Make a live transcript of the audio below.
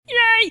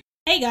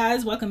Hey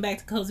guys, welcome back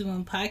to Cozy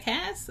Woman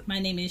Podcast. My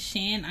name is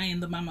Shan. I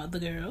am the mama of the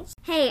girls.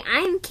 Hey,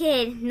 I'm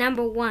kid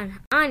number 1,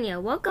 Anya.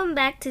 Welcome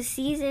back to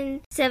season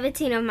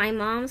 17 of my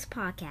mom's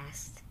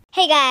podcast.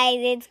 Hey guys,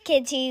 it's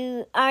kid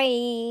 2,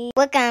 Ari.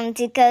 Welcome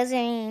to Cozy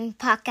Woman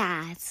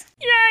Podcast.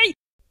 Yay!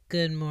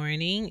 Good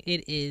morning.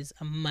 It is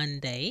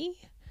Monday.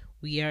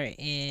 We are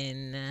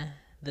in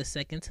the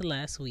second to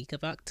last week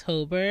of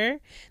October.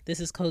 This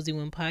is Cozy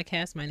Woman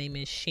Podcast. My name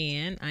is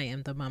Shan. I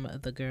am the mama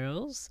of the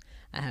girls.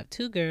 I have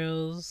 2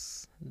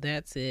 girls.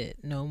 That's it.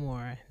 No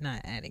more.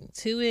 Not adding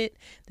to it.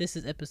 This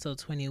is episode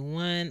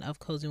 21 of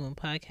Cozy Woman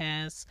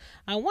Podcast.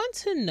 I want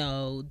to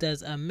know,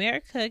 does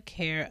America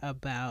care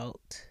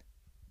about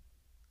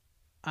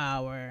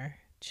our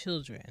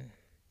children?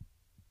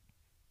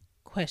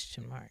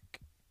 Question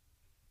mark.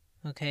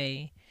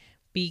 Okay?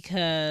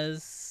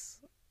 Because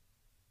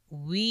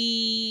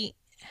we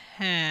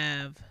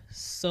have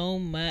so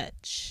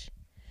much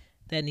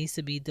that needs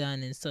to be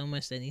done and so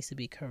much that needs to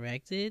be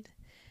corrected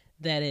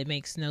that it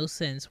makes no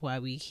sense why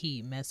we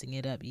keep messing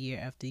it up year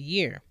after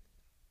year.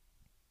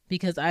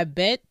 Because I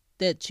bet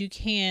that you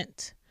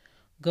can't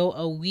go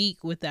a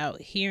week without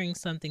hearing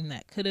something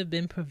that could have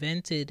been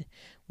prevented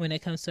when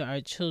it comes to our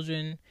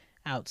children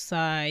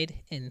outside,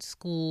 in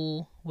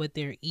school, what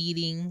they're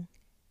eating.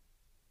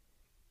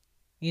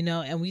 You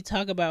know, and we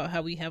talk about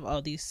how we have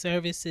all these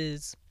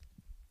services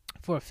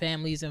for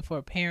families and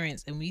for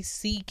parents, and we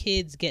see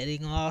kids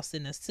getting lost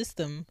in a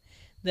system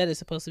that is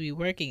supposed to be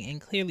working, and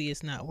clearly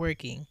it's not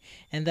working.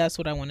 And that's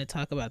what I want to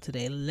talk about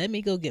today. Let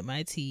me go get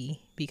my tea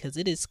because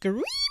it is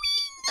screaming.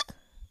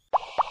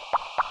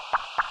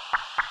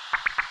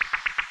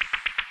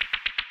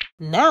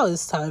 Now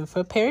it's time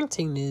for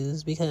parenting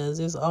news because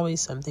there's always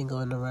something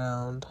going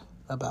around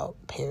about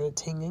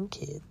parenting and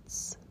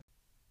kids.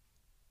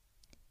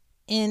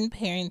 In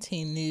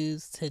parenting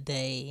news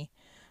today,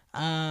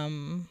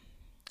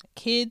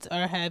 kids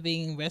are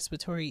having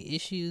respiratory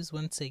issues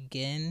once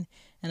again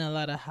in a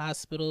lot of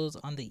hospitals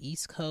on the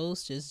East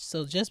Coast.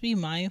 Just be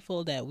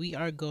mindful that we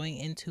are going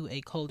into a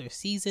colder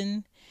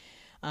season.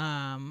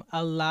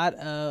 A lot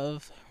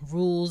of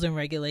rules and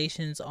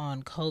regulations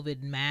on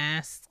COVID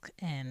masks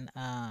and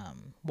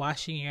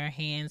washing your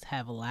hands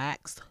have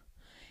laxed.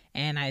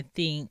 And I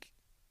think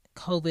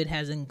COVID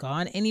hasn't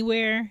gone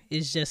anywhere.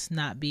 It's just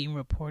not being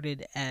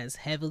reported as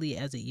heavily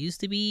as it used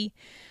to be.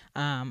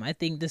 I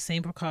think the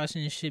same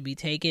precautions should be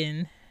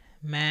taken.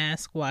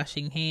 Mask,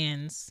 washing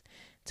hands,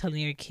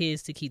 telling your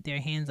kids to keep their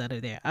hands out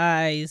of their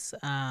eyes,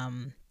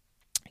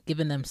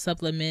 giving them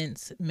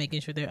supplements,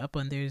 making sure they're up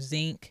on their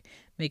zinc,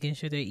 making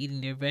sure they're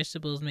eating their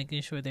vegetables,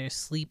 making sure they're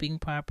sleeping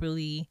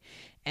properly,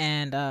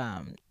 and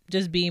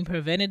just being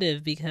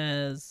preventative,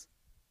 because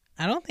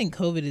I don't think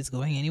COVID is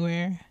going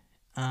anywhere.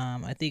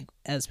 I think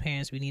as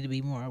parents we need to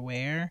be more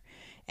aware,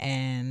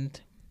 and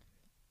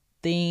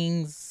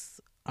things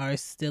are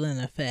still in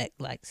effect.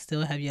 Like,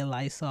 still have your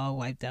Lysol,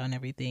 wipe down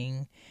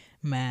everything,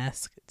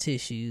 mask,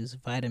 tissues,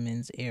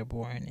 vitamins,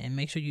 airborne, and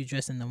make sure you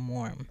dress in them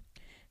warm.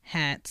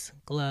 Hats,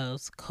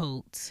 gloves,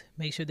 coats,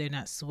 make sure they're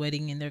not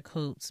sweating in their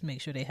coats, make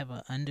sure they have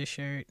an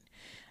undershirt.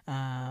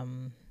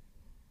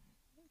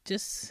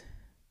 Just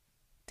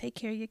take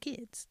care of your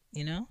kids,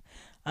 you know?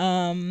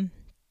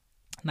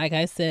 Like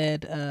I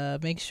said,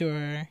 make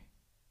sure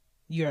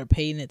you're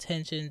paying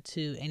attention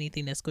to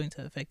anything that's going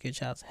to affect your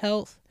child's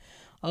health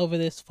over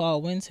this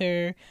fall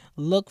winter.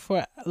 Look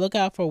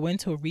out for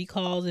winter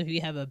recalls if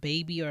you have a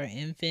baby or an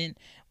infant,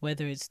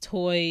 whether it's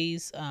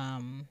toys,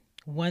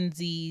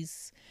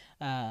 onesies,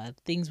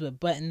 things with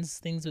buttons,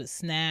 things with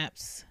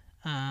snaps,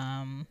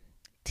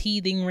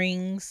 teething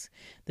rings.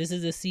 This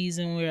is a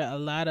season where a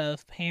lot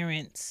of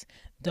parents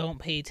don't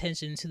pay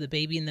attention to the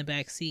baby in the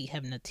back seat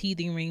having a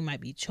teething ring, might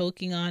be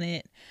choking on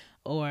it,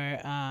 or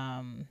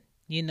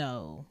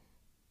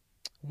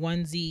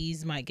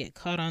onesies might get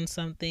caught on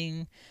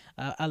something.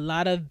 A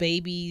lot of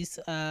babies'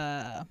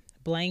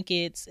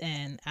 blankets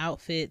and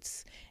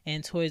outfits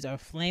and toys are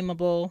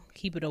flammable.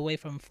 Keep it away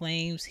from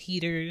flames,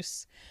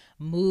 heaters.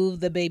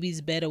 Move the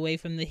baby's bed away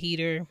from the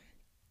heater.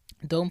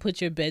 Don't put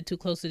your bed too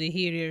close to the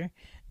heater.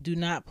 Do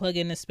not plug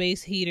in a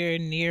space heater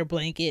near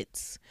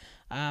blankets.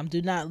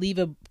 Do not leave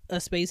a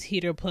space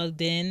heater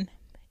plugged in.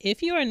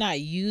 If you are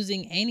not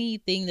using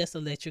anything that's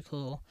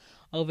electrical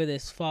over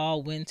this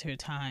fall winter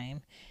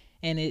time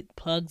and it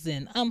plugs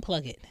in,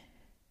 unplug it.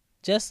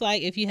 Just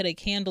like if you had a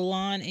candle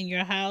on in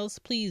your house,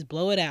 please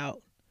blow it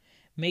out.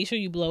 Make sure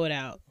you blow it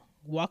out.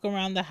 Walk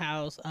around the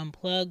house,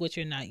 unplug what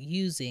you're not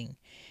using.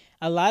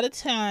 A lot of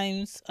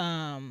times,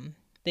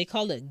 they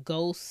call it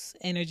ghost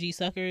energy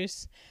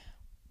suckers.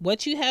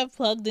 What you have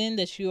plugged in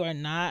that you are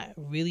not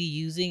really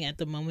using at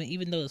the moment,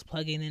 even though it's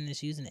plugging in,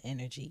 it's using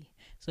energy.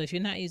 So if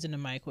you're not using a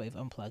microwave,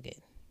 unplug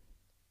it.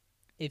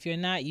 If you're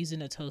not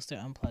using a toaster,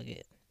 unplug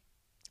it.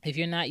 If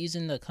you're not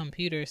using the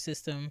computer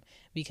system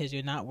because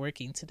you're not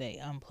working today,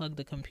 unplug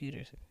the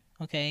computer,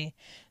 okay?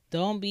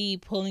 Don't be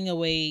pulling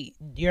away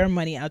your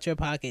money out your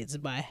pockets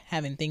by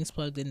having things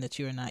plugged in that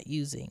you're not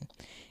using.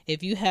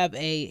 If you have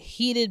a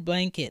heated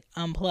blanket,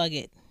 unplug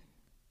it.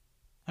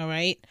 All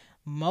right?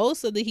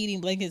 Most of the heating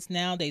blankets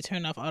now, they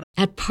turn off auto.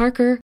 At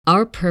Parker,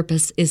 our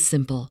purpose is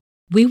simple.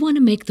 We want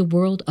to make the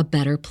world a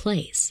better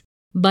place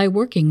by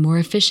working more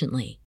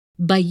efficiently,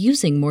 by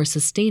using more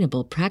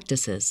sustainable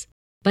practices,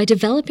 by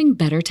developing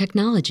better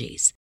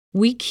technologies.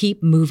 We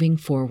keep moving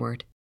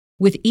forward.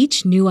 With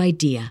each new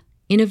idea,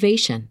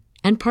 innovation,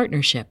 and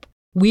partnership,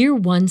 we're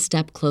one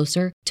step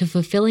closer to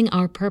fulfilling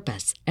our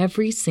purpose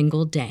every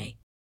single day.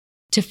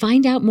 To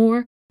find out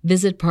more,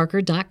 visit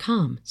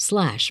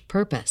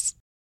parker.com/purpose.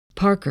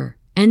 Parker,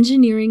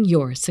 engineering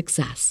your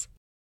success.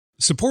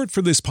 Support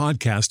for this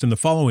podcast and the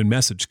following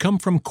message come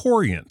from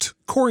Corient.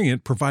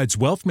 Corient provides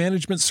wealth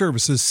management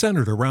services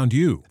centered around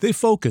you. They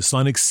focus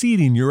on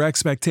exceeding your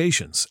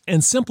expectations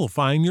and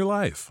simplifying your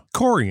life.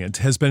 Corient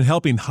has been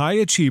helping high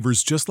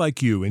achievers just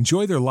like you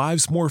enjoy their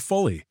lives more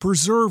fully,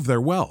 preserve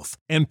their wealth,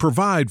 and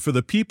provide for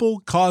the people,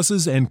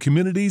 causes, and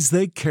communities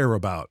they care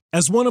about.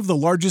 As one of the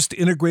largest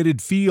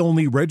integrated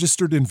fee-only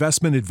registered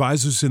investment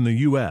advisors in the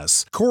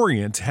U.S.,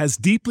 Corient has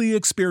deeply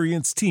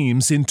experienced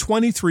teams in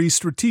 23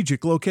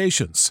 strategic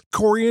locations.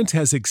 Corient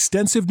has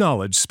extensive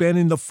knowledge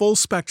spanning the full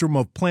spectrum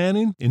of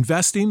planning,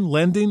 investing,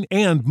 lending,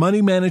 and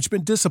money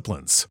management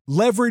disciplines.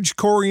 Leverage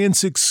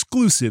Corient's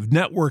exclusive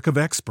network of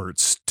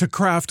experts to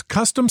craft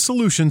custom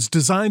solutions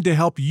designed to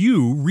help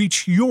you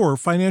reach your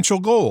financial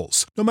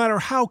goals, no matter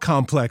how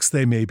complex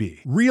they may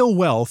be. Real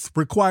wealth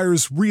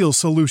requires real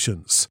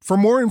solutions. For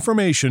more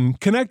information,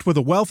 connect with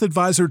a wealth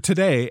advisor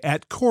today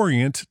at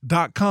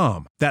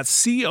Corient.com.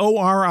 That's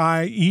Corient.com.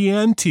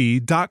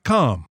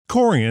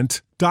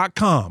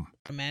 Corient.com.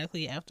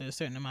 Automatically after a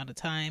certain amount of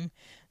time.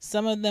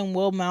 Some of them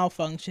will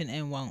malfunction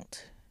and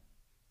won't.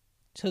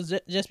 So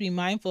just be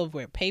mindful of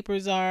where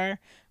papers are,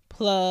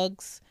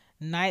 plugs,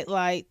 night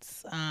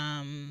lights,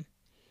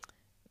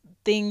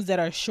 things that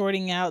are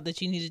shorting out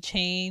that you need to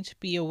change.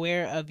 Be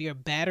aware of your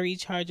battery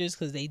chargers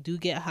because they do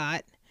get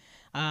hot.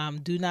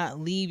 Do not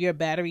leave your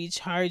phone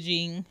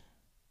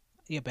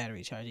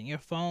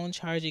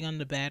charging on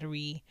the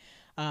battery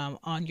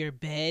on your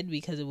bed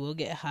because it will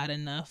get hot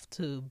enough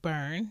to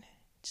burn.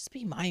 Just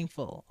be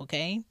mindful,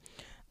 okay?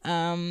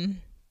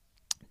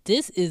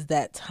 This is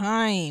that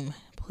time.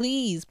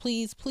 Please,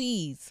 please,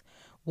 please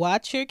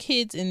watch your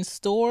kids in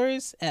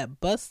stores, at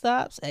bus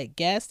stops, at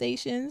gas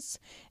stations,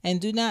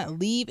 and do not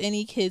leave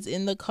any kids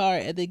in the car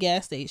at the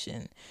gas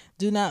station.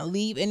 Do not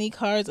leave any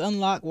cars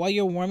unlocked while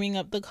you're warming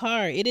up the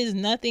car. It is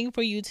nothing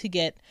for you to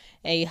get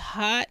a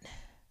hot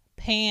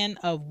pan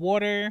of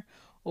water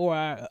or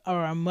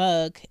a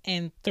mug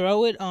and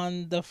throw it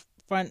on the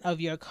front of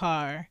your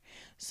car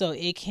so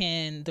it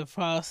can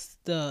defrost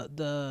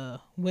the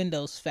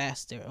windows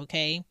faster,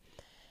 okay?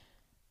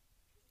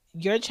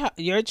 Your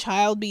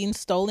child being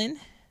stolen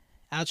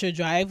out your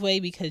driveway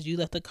because you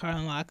left the car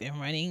unlocked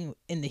and running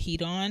in the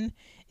heat on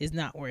is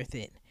not worth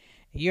it.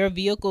 Your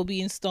vehicle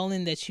being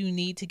stolen that you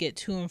need to get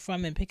to and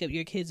from and pick up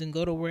your kids and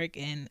go to work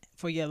and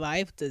for your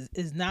life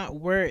is not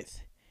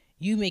worth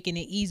you making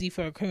it easy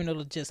for a criminal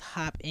to just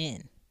hop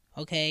in.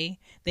 Okay?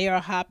 They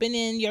are hopping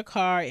in your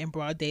car in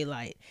broad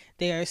daylight.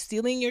 They are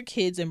stealing your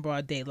kids in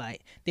broad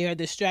daylight. They are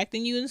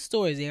distracting you in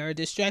stores. They are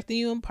distracting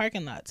you in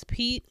parking lots.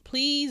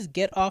 Please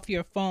get off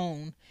your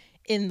phone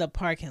in the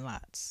parking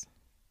lots.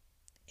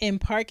 In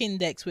parking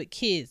decks with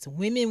kids,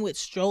 women with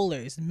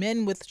strollers,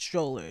 men with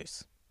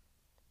strollers,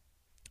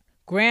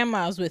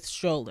 grandmas with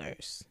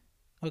strollers.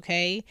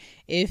 Okay?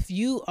 If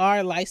you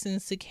are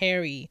licensed to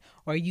carry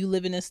or you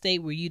live in a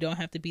state where you don't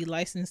have to be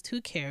licensed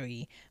to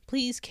carry,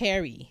 please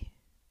carry.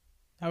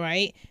 All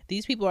right.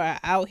 These people are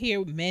out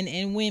here, men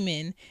and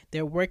women.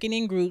 They're working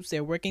in groups.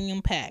 They're working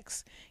in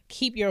packs.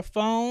 Keep your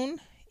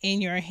phone in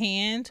your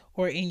hand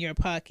or in your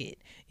pocket.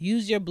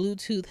 Use your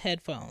Bluetooth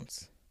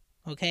headphones.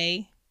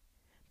 Okay.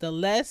 The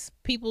less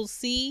people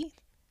see,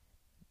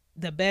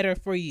 the better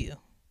for you.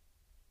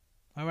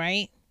 All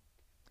right.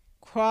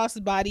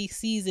 Crossbody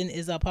season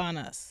is upon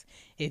us.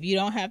 If you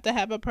don't have to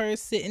have a purse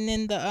sitting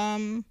in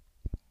the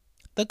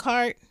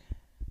cart,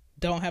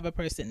 don't have a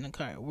purse sitting in the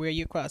cart. Wear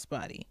your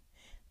crossbody.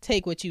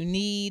 Take what you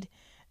need,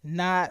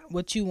 not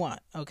what you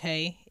want,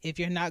 okay? If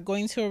you're not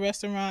going to a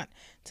restaurant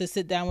to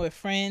sit down with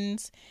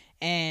friends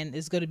and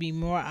it's going to be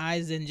more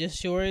eyes than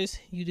just yours,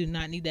 you do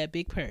not need that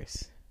big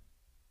purse,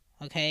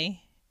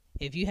 okay?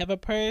 If you have a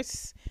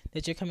purse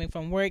that you're coming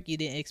from work, you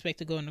didn't expect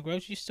to go in the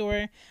grocery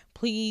store,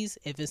 please,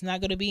 if it's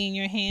not going to be in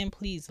your hand,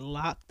 please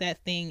lock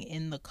that thing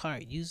in the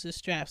cart. Use the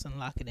straps and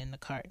lock it in the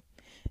cart.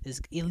 It's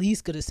at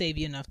least going to save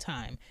you enough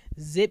time.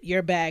 Zip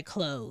your bag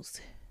closed.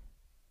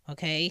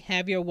 Okay,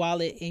 have your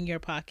wallet in your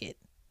pocket.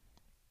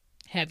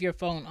 Have your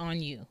phone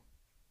on you.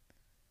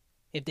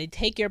 If they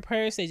take your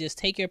purse, they just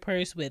take your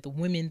purse with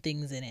women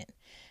things in it.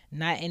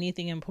 Not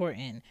anything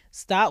important.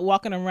 Stop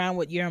walking around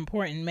with your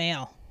important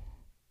mail.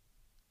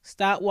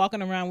 Stop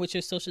walking around with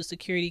your social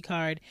security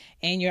card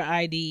and your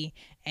ID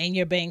and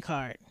your bank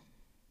card.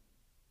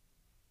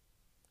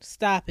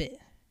 Stop it.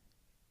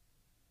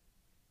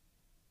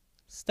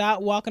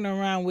 Stop walking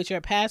around with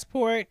your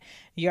passport,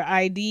 your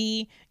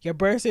ID, your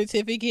birth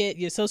certificate,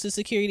 your social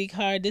security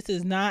card. This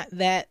is not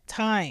that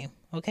time.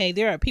 Okay,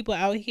 there are people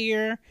out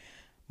here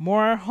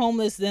More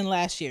homeless than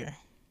last year.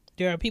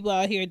 There are people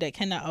out here that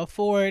cannot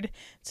afford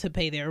to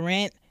pay their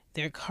rent,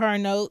 their car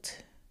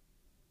note,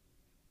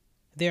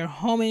 their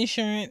home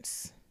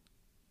insurance,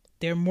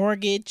 their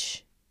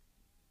mortgage.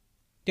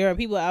 There are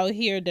people out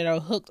here that are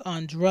hooked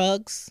on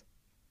drugs.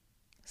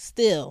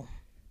 Still,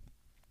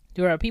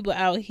 there are people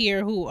out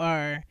here who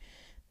are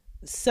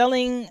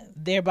selling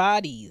their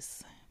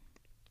bodies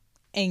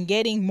and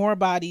getting more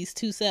bodies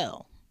to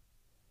sell.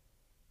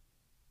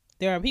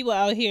 There are people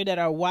out here that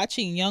are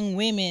watching young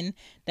women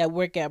that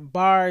work at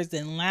bars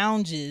and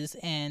lounges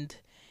and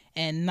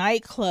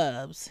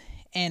nightclubs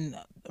and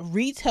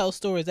retail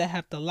stores that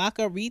have to lock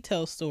up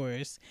retail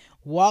stores,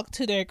 walk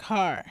to their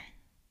car,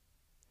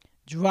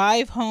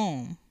 drive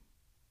home,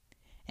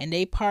 and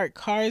they park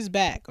cars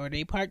back, or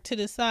they park to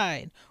the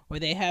side, or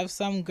they have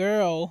some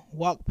girl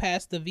walk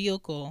past the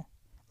vehicle,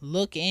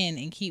 look in,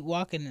 and keep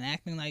walking and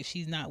acting like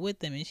she's not with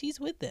them, and she's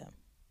with them.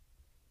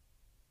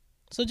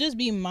 So just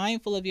be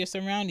mindful of your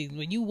surroundings.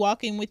 When you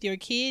walk in with your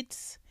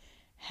kids,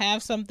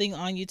 have something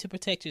on you to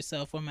protect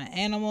yourself from an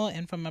animal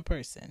and from a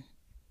person.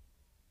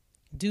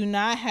 Do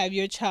not have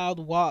your child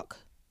walk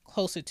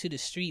closer to the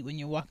street when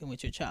you're walking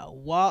with your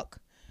child. Walk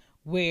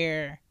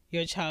where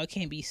your child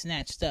can't be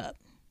snatched up.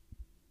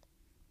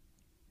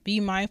 Be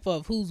mindful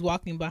of who's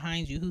walking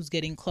behind you, who's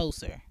getting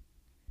closer.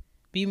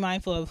 Be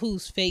mindful of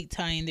who's fake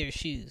tying their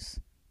shoes.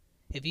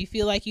 If you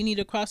feel like you need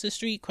to cross the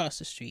street, cross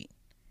the street.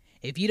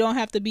 If you don't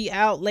have to be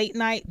out late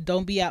night,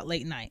 don't be out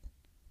late night.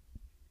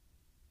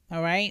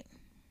 All right?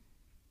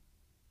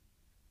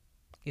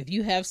 If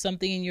you have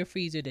something in your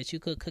freezer that you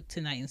could cook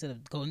tonight instead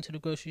of going to the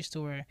grocery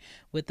store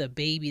with a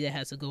baby that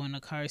has to go in a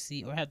car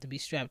seat or have to be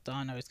strapped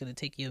on, or it's going to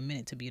take you a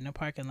minute to be in a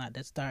parking lot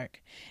that's dark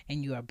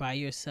and you are by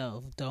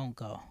yourself, don't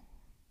go.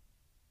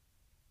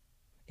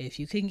 If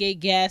you can get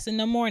gas in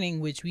the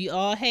morning, which we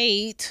all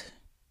hate,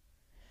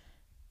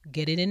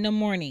 get it in the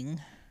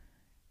morning.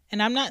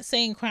 And I'm not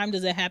saying crime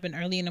doesn't happen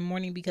early in the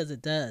morning, because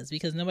it does.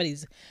 Because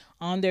nobody's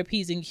on their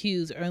P's and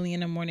Q's early in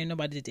the morning.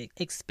 Nobody's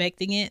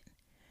expecting it.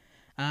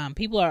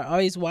 People are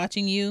always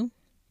watching you.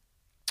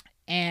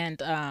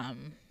 And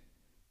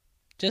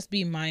just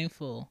be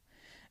mindful.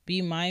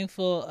 Be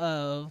mindful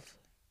of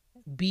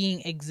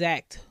being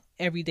exact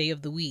every day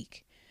of the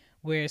week.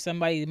 Where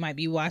somebody might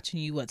be watching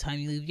you what time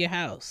you leave your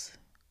house.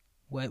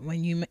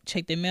 When you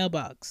check the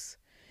mailbox.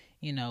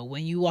 You know,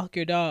 when you walk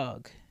your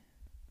dog.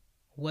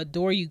 What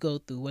door you go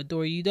through, what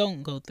door you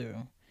don't go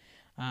through.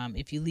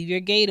 If you leave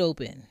your gate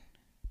open.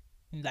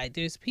 Like,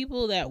 there's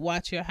people that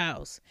watch your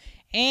house.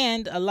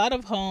 And a lot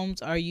of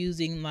homes are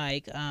using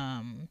like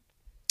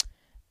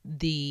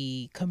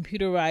the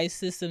computerized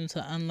system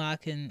to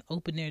unlock and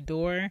open their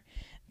door.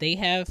 They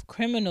have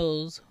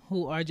criminals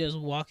who are just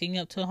walking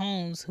up to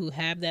homes who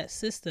have that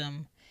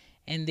system,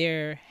 and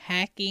they're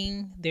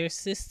hacking their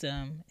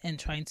system and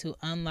trying to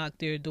unlock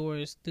their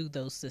doors through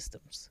those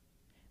systems.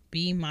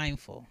 Be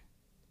mindful.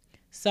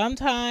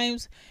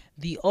 Sometimes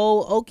the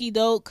old okie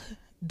doke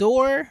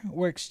door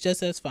works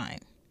just as fine.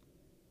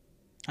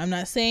 I'm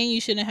not saying you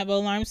shouldn't have an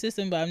alarm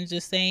system, but I'm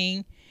just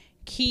saying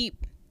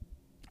keep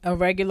a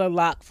regular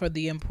lock for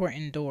the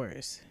important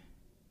doors.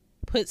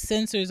 Put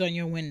sensors on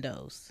your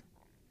windows.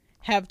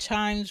 Have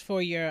chimes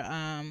for your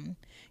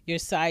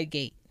side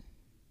gate.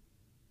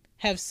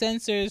 Have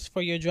sensors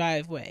for your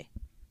driveway.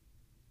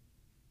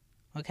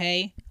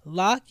 Okay?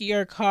 Lock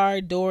your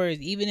car doors,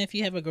 even if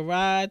you have a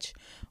garage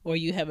or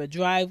you have a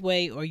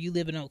driveway or you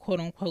live in a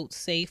quote-unquote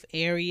safe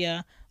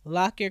area.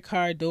 Lock your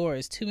car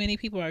doors. Too many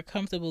people are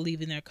comfortable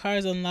leaving their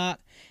cars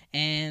unlocked,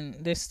 and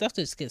their stuff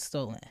just gets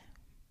stolen.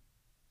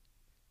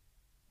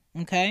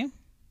 Okay?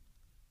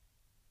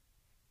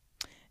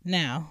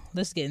 Now,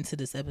 let's get into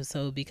this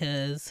episode,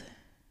 because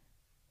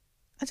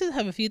I just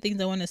have a few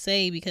things I want to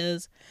say,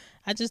 because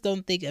I just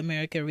don't think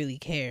America really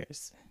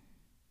cares.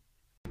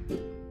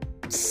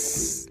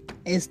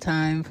 It's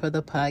time for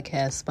the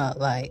podcast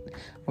spotlight,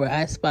 where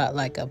I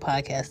spotlight a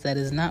podcast that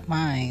is not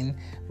mine,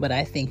 but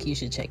I think you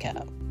should check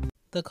out.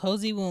 The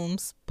Cozy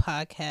Wombs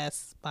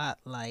podcast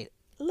spotlight.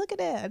 Look at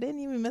that. I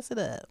didn't even mess it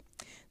up.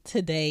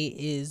 Today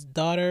is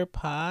Daughter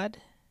Pod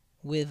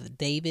with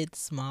David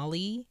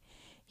Smalley.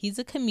 He's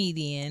a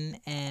comedian,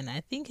 and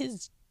I think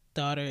his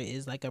daughter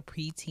is like a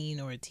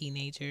preteen or a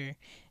teenager,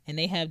 and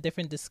they have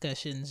different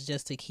discussions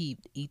just to keep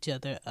each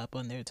other up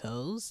on their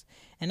toes.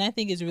 And I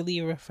think it's really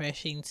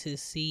refreshing to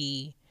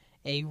see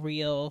a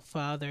real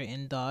father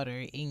and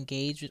daughter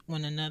engage with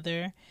one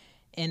another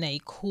in a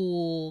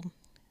cool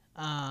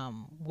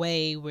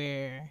way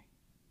where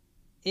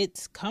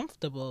it's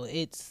comfortable,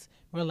 it's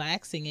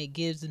relaxing. It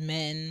gives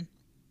men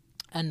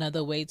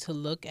another way to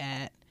look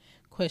at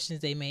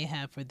questions they may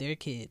have for their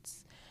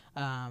kids.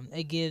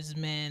 It gives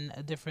men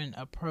a different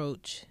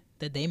approach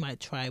that they might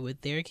try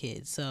with their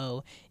kids.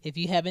 So if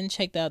you haven't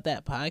checked out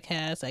that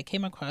podcast, I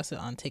came across it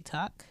on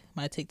TikTok.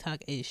 My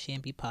TikTok is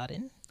Shampy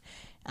Poddin'.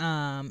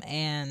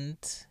 And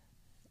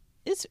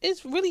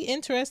it's really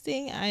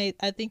interesting. I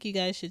think you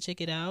guys should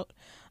check it out.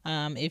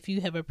 If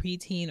you have a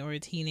preteen or a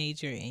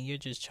teenager and you're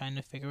just trying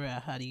to figure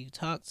out how do you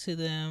talk to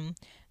them,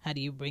 How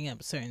do you bring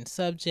up certain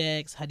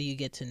subjects? How do you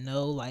get to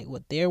know like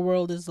what their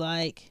world is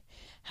like?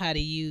 How do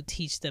you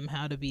teach them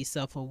how to be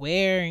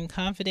self-aware and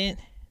confident?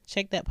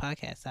 Check that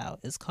podcast out.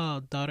 It's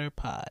called Daughter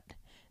Pod.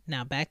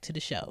 Now back to the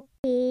show.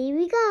 Here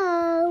we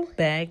go.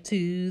 Back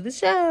to the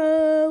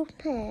show.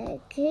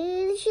 Back to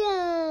the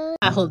show.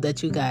 I hope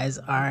that you guys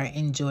are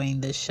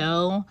enjoying the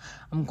show.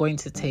 I'm going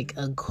to take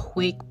a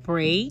quick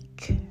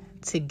break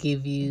to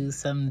give you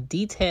some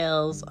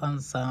details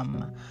on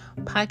some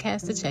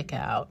podcasts to check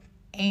out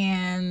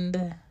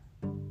and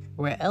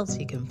where else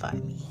you can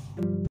find me.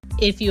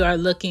 If you are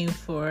looking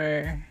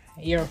for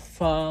your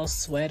fall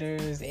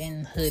sweaters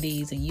and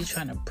hoodies and you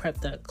trying to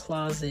prep that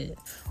closet,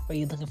 or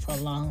you're looking for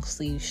long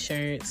sleeve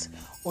shirts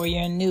or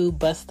your new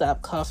bus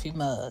stop coffee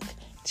mug,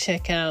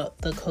 check out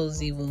the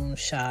Cozy Womb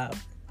shop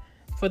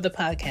for the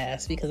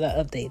podcast because I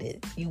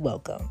updated. You're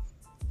welcome.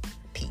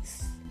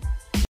 Peace.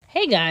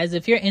 Hey guys,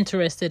 if you're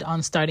interested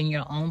on starting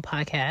your own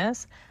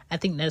podcast, I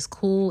think that's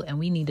cool and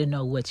we need to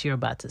know what you're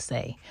about to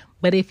say.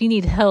 But if you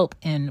need help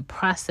in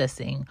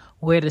processing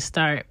where to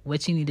start,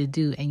 what you need to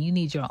do, and you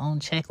need your own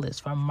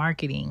checklist for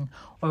marketing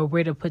or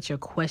where to put your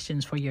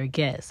questions for your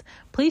guests,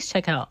 please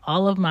check out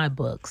all of my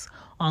books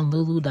on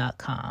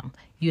lulu.com.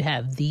 You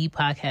have The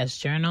Podcast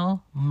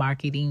Journal,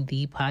 Marketing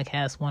the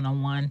Podcast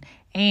 101,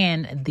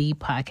 and The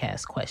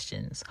Podcast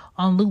Questions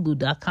on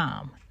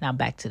lulu.com. Now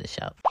back to the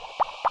show.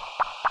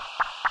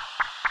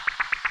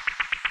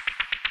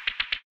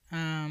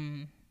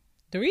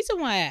 The reason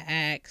why I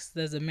asked,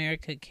 does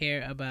America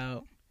care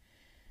about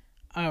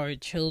our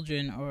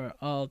children or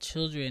all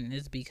children,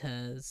 is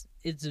because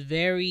it's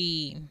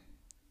very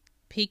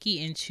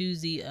picky and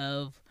choosy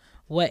of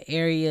what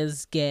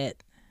areas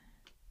get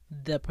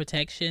the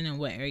protection and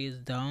what areas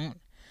don't.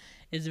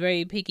 It's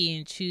very picky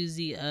and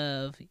choosy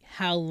of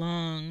how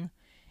long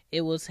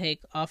it will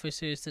take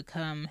officers to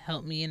come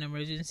help me in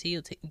emergency.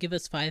 Give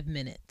us 5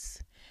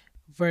 minutes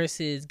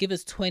versus give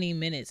us 20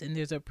 minutes and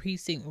there's a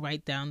precinct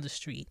right down the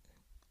street.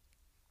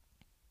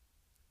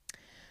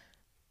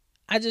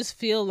 I just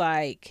feel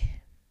like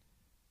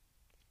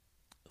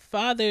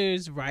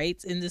fathers'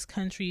 rights in this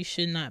country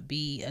should not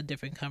be a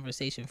different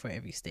conversation for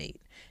every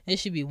state. It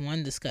should be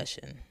one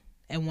discussion.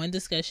 And one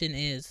discussion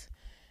is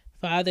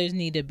fathers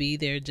need to be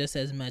there just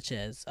as much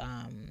as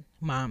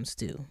moms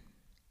do.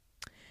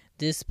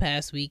 This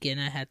past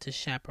weekend, I had to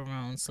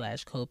chaperone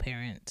 /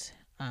 co-parent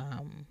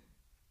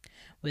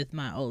with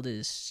my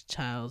oldest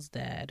child's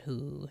dad,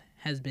 who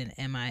has been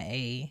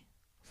MIA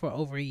for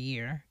over a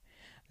year.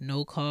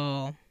 No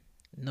call,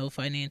 no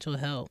financial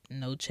help,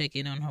 no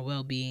check-in on her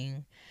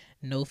well-being,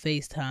 no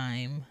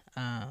FaceTime,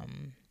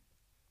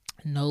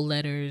 no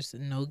letters,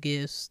 no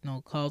gifts,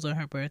 no calls on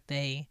her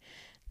birthday,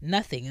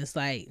 nothing. It's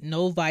like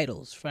no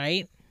vitals,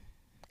 right?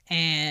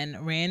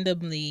 And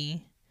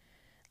randomly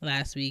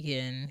last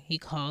weekend, he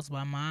calls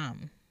my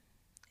mom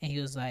and he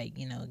was like,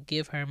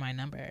 give her my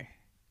number.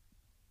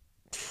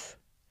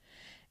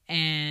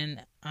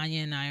 And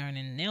Anya and I are in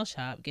a nail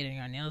shop getting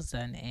our nails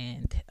done,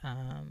 and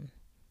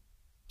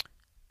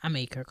I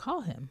make her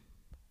call him.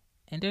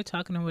 And they're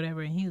talking or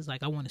whatever, and he was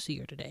like, I want to see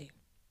her today.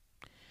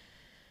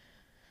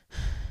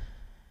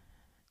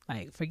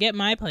 Like, forget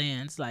my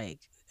plans. Like,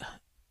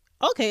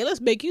 okay,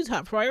 let's make you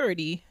top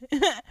priority.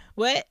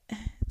 What?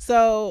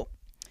 So,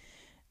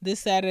 this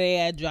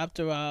Saturday, I dropped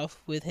her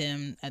off with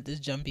him at this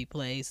jumpy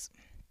place.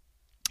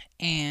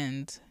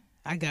 And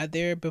I got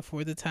there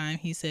before the time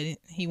he said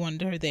he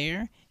wanted her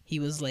there. He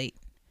was late.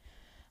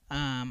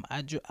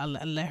 I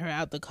let her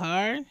out the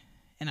car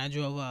and I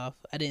drove off.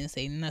 I didn't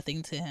say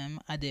nothing to him.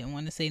 I didn't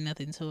want to say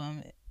nothing to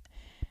him.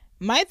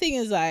 My thing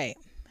is, like,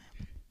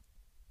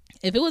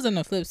 if it was on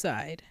the flip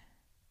side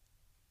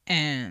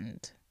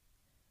and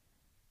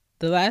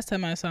the last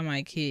time I saw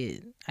my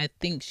kid, I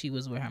think she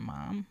was with her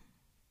mom.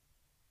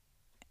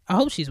 I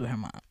hope she's with her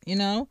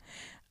mom,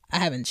 I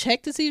haven't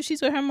checked to see if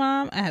she's with her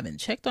mom. I haven't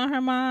checked on her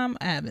mom.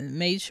 I haven't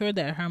made sure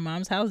that her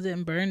mom's house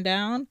didn't burn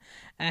down.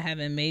 I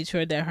haven't made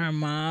sure that her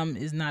mom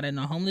is not in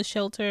a homeless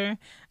shelter.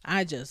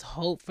 I just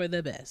hope for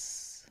the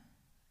best.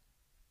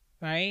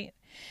 Right?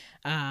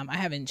 I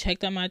haven't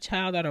checked on my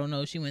child. I don't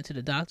know if she went to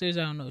the doctors.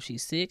 I don't know if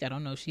she's sick. I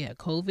don't know if she had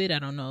COVID. I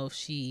don't know if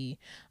she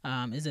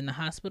is in the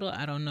hospital.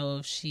 I don't know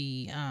if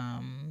she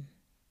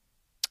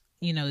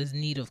is in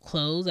need of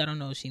clothes. I don't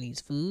know if she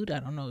needs food. I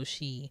don't know if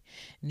she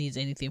needs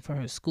anything for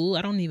her school.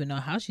 I don't even know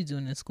how she's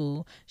doing in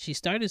school. She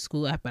started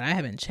school, but I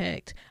haven't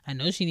checked. I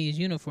know she needs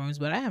uniforms,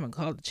 but I haven't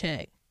called to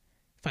check.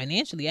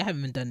 Financially, I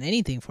haven't done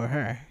anything for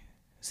her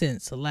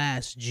since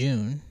last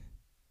June.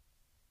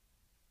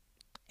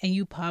 And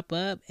you pop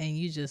up and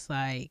you just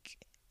like,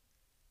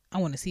 I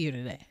want to see her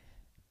today.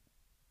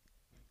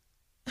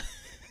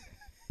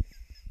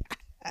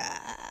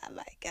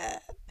 My God.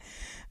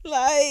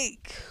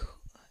 Like,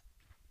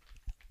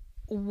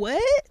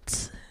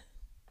 what?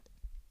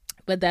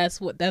 But that's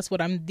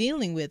what I'm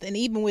dealing with. And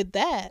even with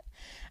that,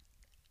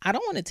 I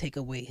don't want to take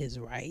away his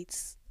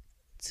rights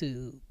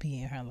to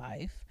be in her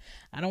life.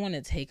 I don't want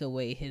to take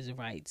away his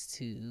rights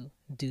to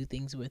do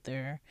things with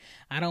her.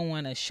 I don't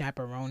want to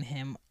chaperone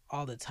him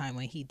all the time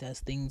when he does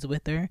things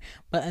with her.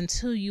 But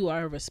until you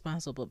are a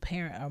responsible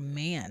parent, a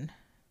man,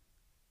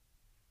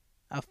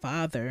 a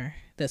father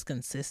that's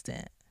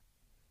consistent,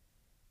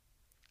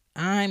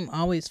 I'm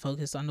always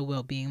focused on the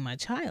well-being of my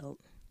child,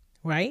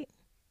 right?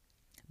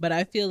 But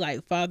I feel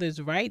like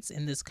fathers' rights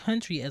in this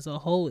country as a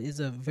whole is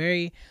a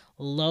very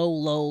low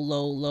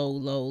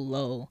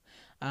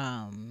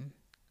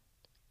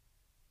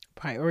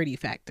priority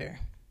factor.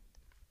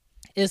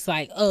 It's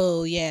like,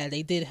 oh yeah,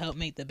 they did help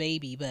make the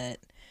baby, but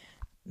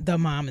the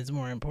mom is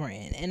more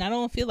important. And I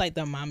don't feel like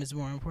the mom is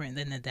more important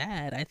than the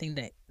dad. I think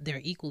that they're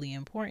equally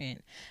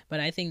important, but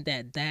I think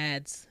that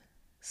dads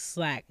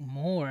slack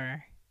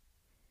more,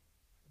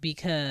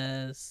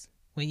 because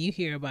when you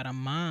hear about a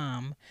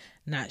mom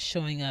not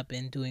showing up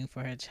and doing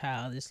for her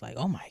child, it's like,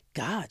 oh my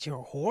God, you're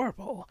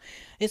horrible.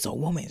 It's a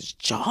woman's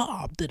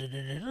job.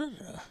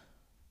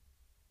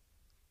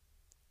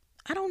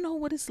 I don't know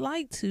what it's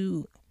like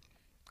to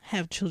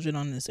have children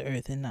on this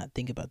earth and not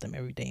think about them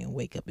every day and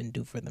wake up and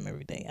do for them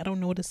every day. I don't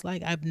know what it's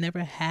like. I've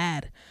never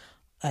had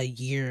a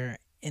year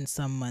and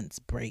some months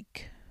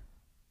break.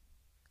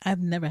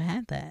 I've never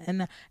had that.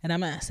 And I'm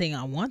not saying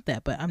I want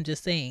that, but I'm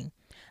just saying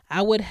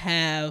I would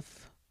have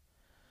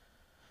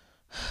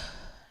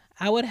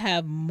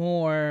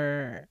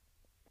more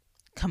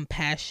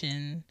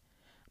compassion,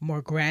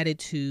 more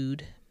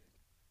gratitude.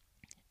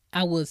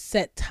 I would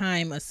set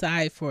time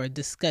aside for a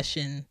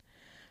discussion.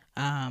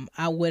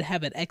 I would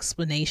have an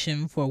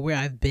explanation for where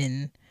I've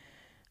been,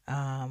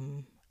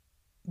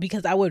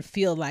 because I would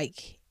feel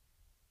like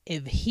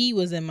if he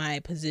was in my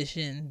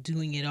position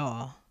doing it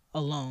all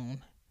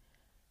alone,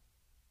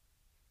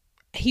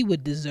 he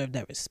would deserve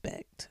that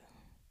respect.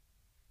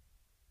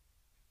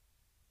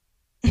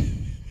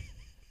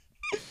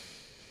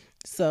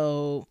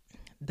 So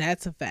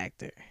that's a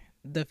factor.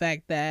 The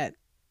fact that,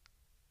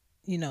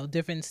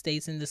 different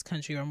states in this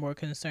country are more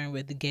concerned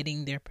with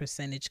getting their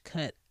percentage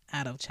cut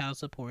out of child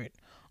support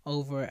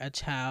over a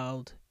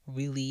child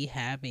really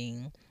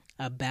having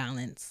a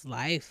balanced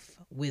life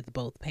with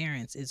both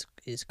parents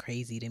is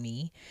crazy to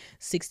me.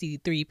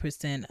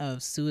 63%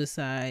 of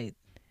suicide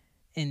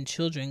in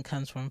children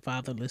comes from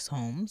fatherless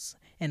homes.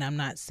 And I'm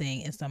not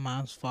saying it's the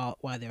mom's fault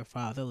why they're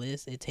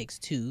fatherless. It takes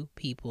two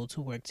people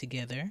to work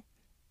together.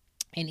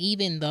 And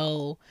even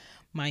though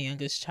my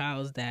youngest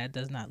child's dad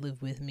does not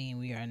live with me and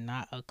we are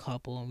not a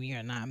couple and we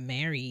are not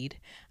married,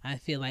 I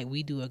feel like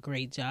we do a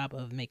great job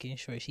of making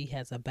sure she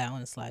has a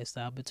balanced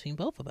lifestyle between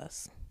both of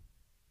us.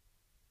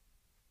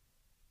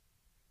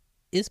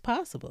 It's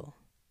possible.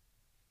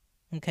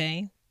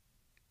 Okay?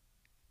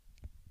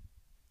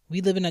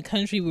 We live in a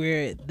country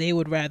where they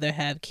would rather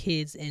have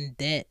kids in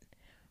debt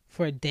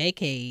for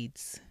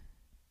decades,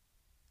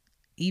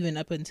 even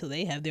up until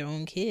they have their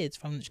own kids,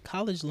 from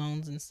college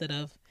loans, instead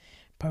of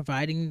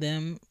providing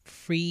them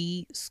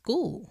free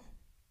school,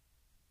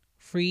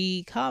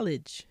 free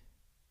college,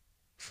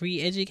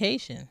 free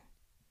education.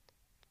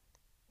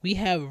 We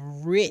have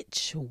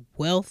rich,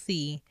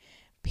 wealthy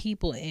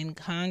people in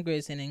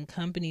Congress and in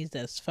companies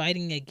that's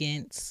fighting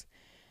against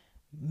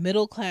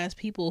middle-class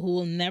people who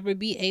will never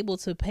be able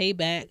to pay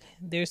back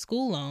their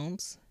school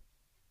loans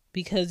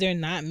because they're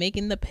not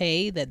making the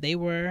pay that they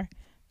were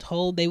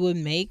told they would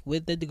make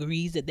with the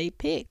degrees that they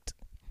picked.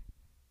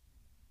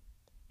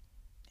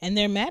 And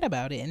they're mad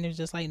about it. And they're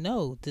just like,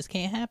 no, this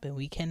can't happen.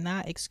 We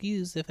cannot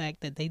excuse the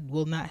fact that they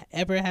will not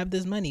ever have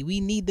this money. We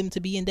need them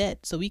to be in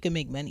debt so we can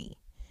make money.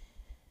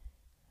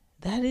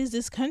 That is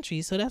this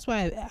country. So that's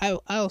why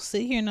I'll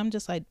sit here and I'm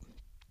just like,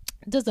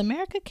 does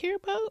America care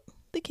about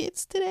the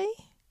kids today?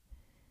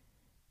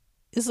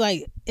 It's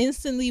like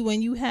instantly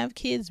when you have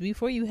kids,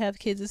 before you have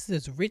kids, it's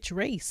this rich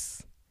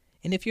race.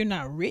 And if you're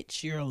not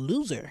rich, you're a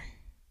loser.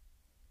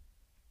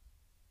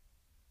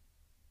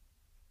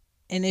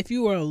 And if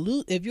you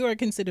are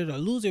considered a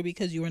loser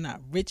because you are not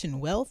rich and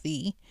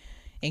wealthy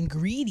and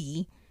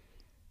greedy,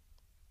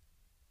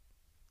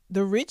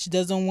 the rich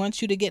doesn't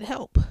want you to get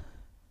help.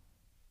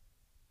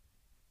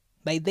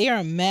 Like, they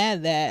are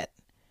mad that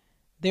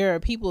there are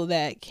people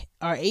that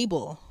are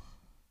able,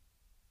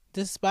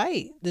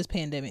 despite this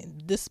pandemic,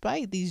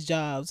 despite these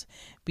jobs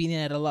being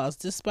at a loss,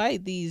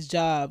 despite these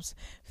jobs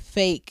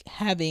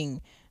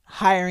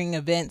hiring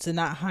events and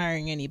not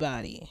hiring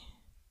anybody.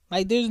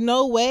 Like, there's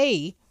no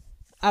way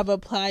I've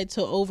applied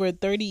to over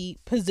 30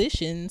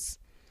 positions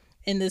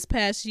in this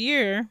past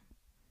year,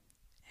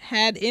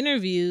 had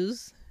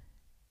interviews,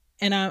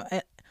 and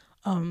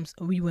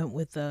we went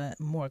with a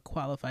more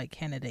qualified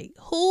candidate.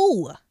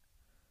 Who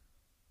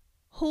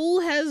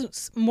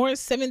has more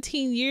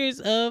 17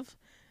 years of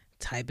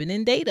typing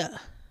in data?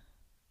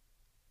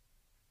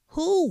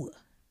 Who's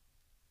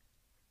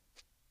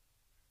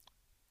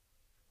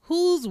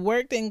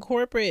worked in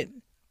corporate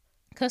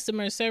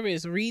customer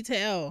service,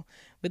 retail,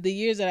 with the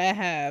years that I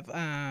have,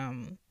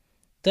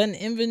 done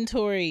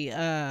inventory,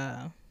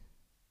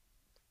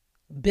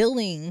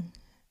 billing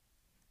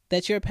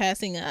that you're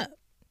passing up?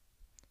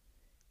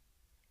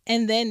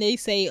 And then they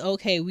say,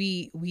 okay,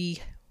 we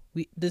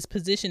this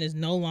position is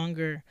no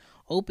longer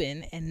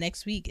open, and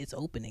next week it's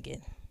open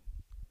again.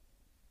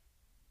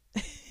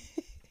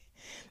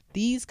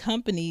 These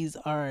companies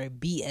are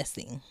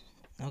BSing,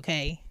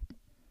 okay?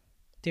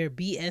 They're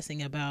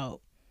BSing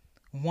about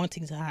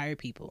wanting to hire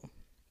people.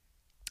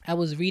 I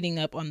was reading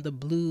up on the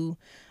Blue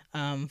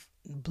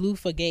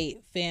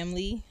Fagate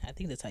family. I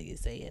think that's how you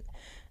say it.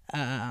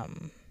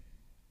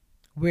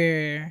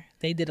 Where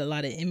they did a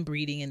lot of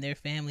inbreeding in their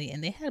family,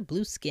 and they had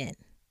blue skin.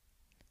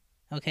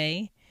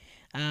 Okay,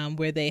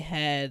 where they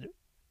had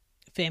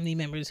family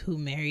members who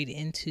married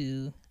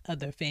into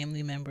other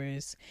family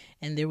members,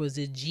 and there was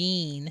a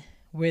gene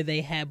where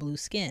they had blue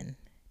skin.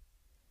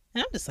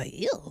 And I'm just like,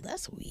 ew,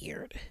 that's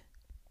weird.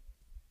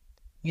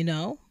 You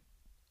know,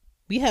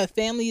 we have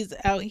families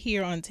out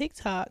here on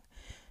TikTok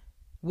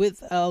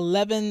with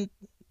 $11,000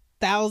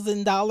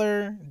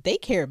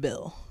 daycare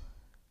bill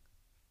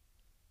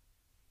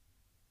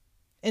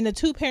in a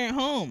 2-parent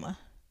home,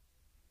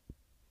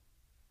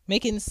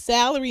 making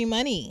salary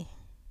money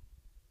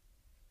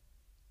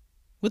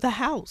with a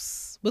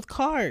house, with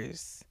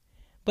cars.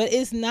 But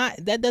it's not,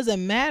 that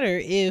doesn't matter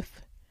if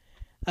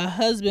a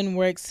husband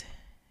works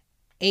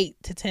 8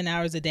 to 10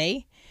 hours a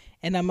day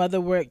and a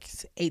mother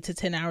works 8 to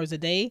 10 hours a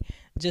day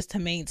just to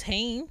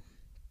maintain,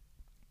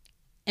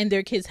 and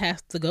their kids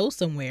have to go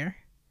somewhere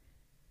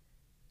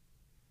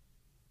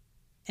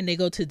and they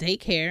go to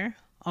daycare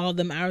all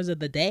them hours of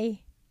the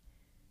day.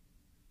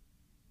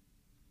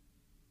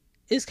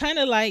 It's kind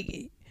of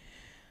like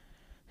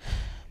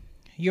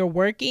you're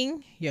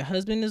working, your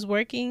husband is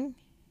working,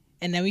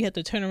 and then we have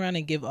to turn around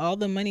and give all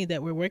the money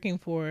that we're working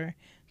for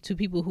to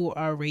people who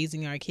are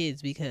raising our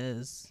kids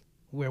because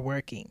we're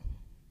working.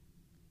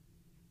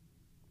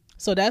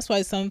 So that's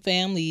why some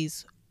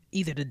families,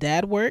 either the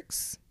dad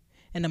works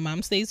and the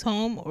mom stays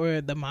home,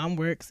 or the mom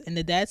works and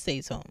the dad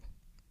stays home.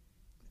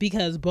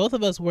 Because both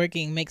of us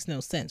working makes no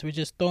sense. We're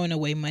just throwing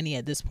away money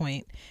at this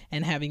point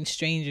and having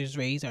strangers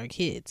raise our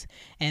kids.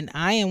 And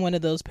I am one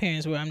of those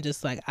parents where I'm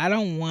just like, I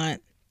don't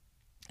want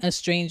a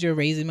stranger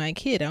raising my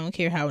kid. I don't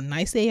care how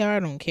nice they are.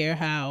 I don't care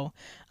how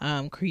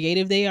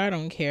creative they are. I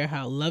don't care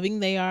how loving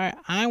they are.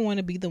 I want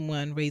to be the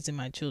one raising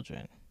my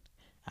children.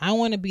 I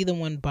want to be the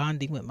one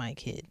bonding with my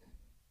kid.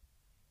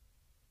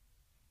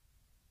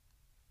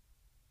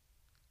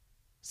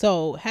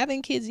 So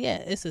having kids, yeah,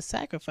 it's a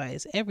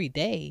sacrifice every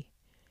day.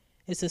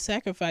 It's a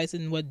sacrifice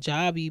in what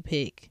job you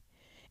pick,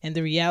 and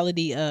the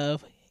reality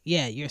of,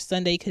 yeah, your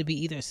Sunday could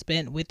be either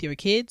spent with your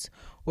kids,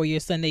 or your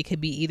Sunday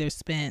could be either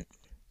spent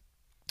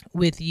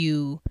with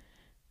you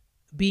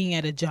being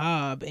at a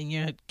job and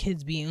your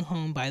kids being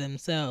home by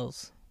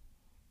themselves.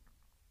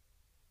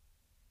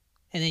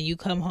 And then you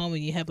come home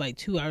and you have like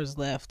 2 hours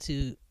left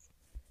to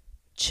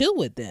chill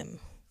with them.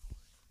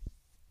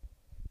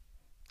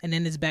 And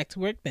then it's back to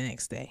work the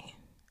next day.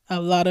 A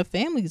lot of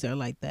families are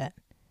like that.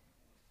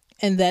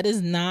 And that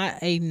is not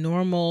a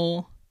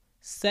normal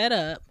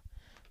setup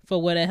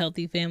for what a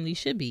healthy family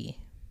should be.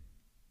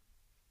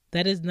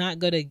 That is not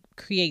going to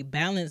create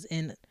balance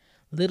in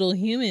little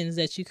humans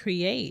that you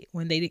create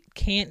when they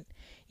can't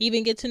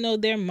even get to know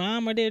their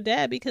mom or their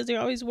dad because they're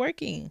always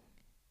working.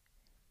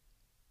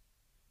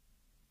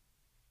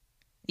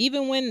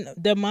 Even when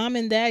the mom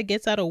and dad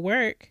gets out of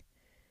work,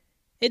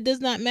 it does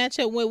not match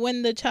up with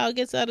when the child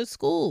gets out of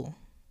school.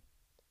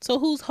 So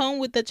who's home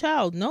with the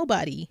child?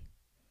 Nobody.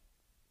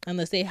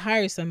 Unless they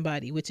hire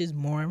somebody, which is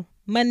more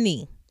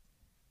money.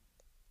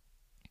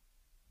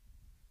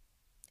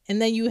 And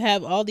then you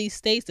have all these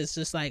states that's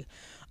just like,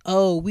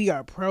 oh, we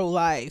are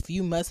pro-life.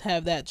 You must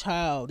have that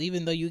child,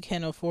 even though you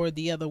can't afford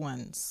the other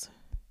ones.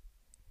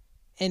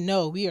 And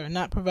no, we are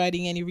not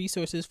providing any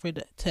resources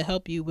to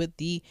help you with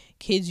the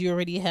kids you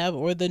already have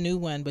or the new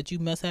one, but you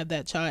must have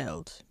that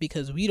child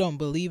because we don't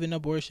believe in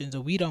abortions,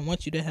 or we don't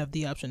want you to have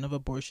the option of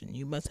abortion.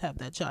 You must have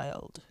that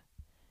child.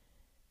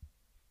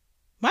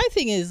 My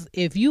thing is,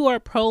 if you are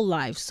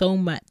pro-life so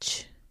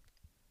much,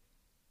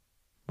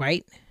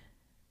 right,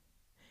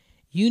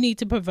 you need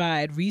to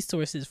provide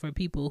resources for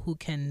people who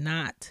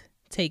cannot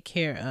take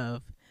care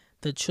of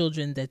the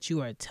children that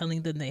you are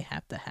telling them they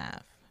have to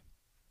have.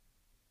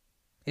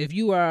 If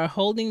you are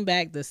holding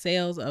back the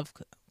sales of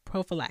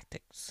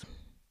prophylactics,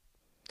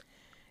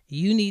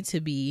 you need to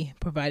be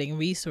providing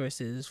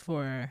resources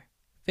for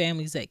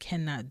families that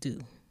cannot do.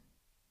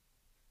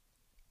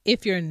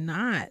 If you're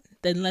not,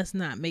 then let's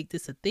not make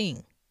this a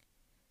thing.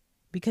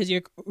 Because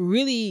you're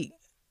really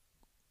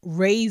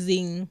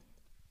raising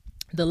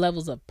the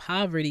levels of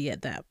poverty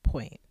at that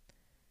point.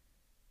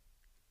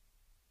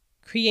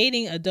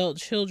 Creating adult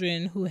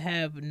children who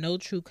have no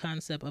true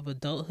concept of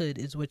adulthood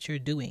is what you're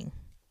doing.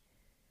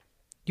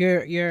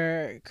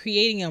 You're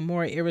creating a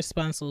more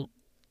irresponsible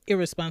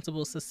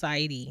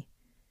society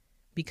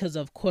because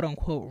of quote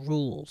unquote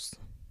rules.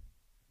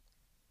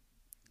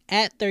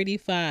 At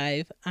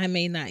 35, I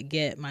may not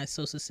get my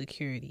Social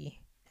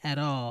Security at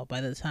all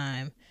by the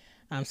time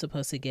I'm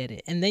supposed to get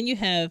it. And then you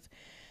have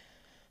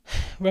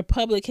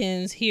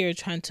Republicans here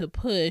trying to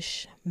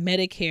push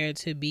Medicare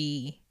to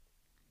be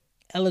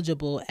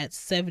eligible at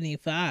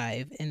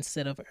 75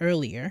 instead of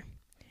earlier.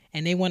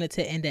 And they want it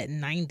to end at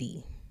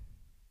 90.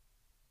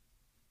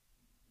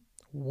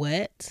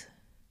 What?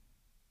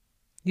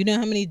 You know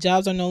how many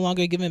jobs are no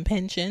longer given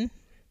pension?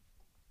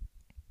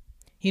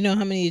 You know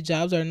how many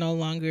jobs are no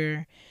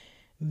longer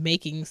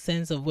making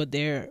sense of what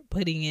they're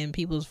putting in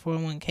people's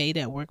 401k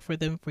that work for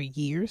them for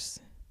years?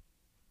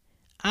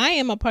 I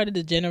am a part of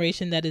the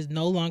generation that is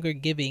no longer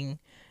giving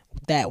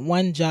that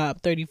one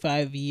job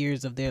 35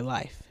 years of their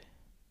life.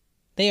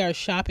 They are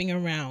shopping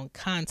around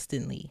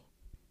constantly.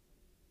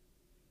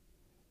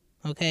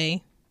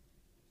 Okay?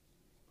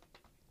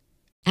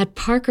 At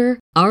Parker,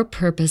 our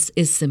purpose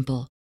is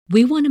simple.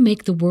 We want to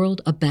make the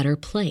world a better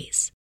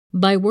place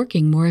by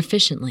working more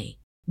efficiently,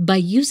 by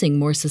using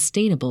more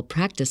sustainable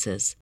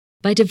practices,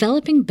 by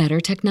developing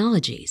better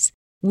technologies.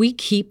 We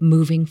keep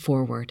moving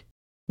forward.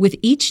 With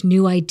each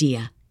new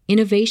idea,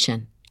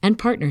 innovation, and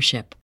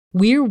partnership,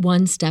 we're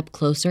one step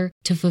closer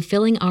to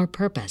fulfilling our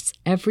purpose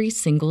every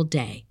single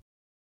day.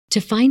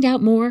 To find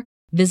out more,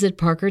 visit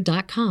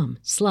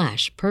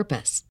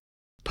parker.com/purpose.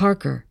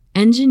 Parker,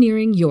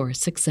 engineering your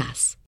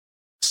success.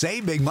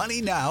 Save big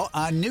money now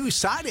on new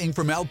siding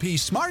from LP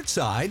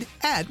SmartSide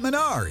at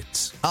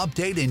Menards.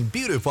 Update and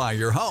beautify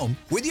your home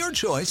with your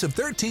choice of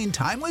 13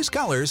 timeless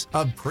colors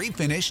of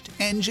pre-finished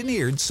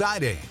engineered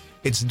siding.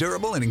 It's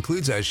durable and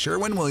includes a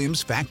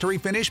Sherwin-Williams factory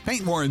finish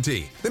paint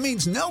warranty that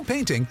means no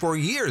painting for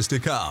years to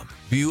come.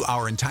 View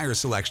our entire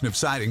selection of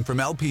siding from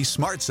LP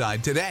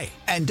SmartSide today.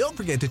 And don't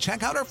forget to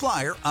check out our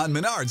flyer on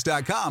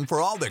Menards.com for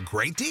all the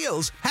great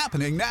deals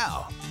happening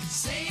now.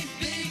 Save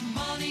big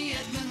money at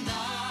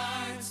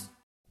Menards.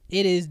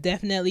 It is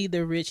definitely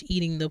the rich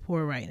eating the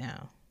poor right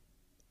now.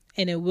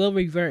 And it will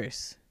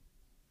reverse.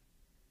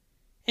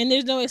 And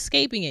there's no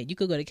escaping it. You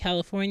could go to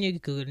California, you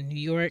could go to New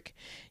York,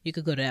 you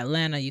could go to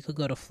Atlanta, you could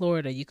go to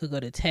Florida, you could go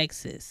to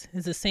Texas.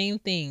 It's the same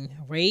thing.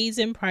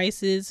 Raising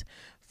prices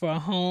for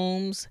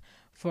homes,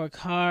 for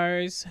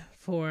cars,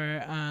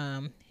 for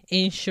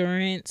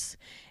insurance,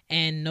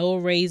 and no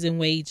raise in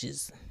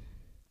wages.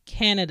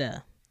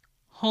 Canada,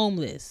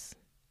 homeless,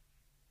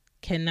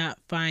 cannot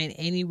find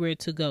anywhere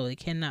to go. They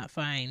cannot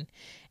find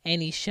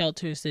any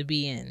shelters to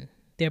be in.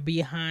 They're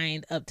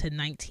behind up to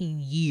 19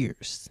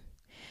 years.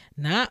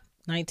 Not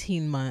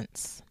 19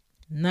 months,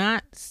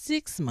 not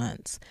 6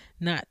 months,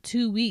 not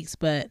 2 weeks,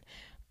 but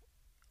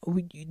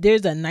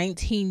there's a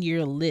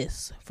 19-year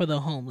list for the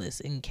homeless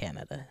in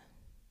Canada.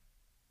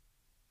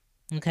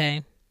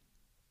 Okay?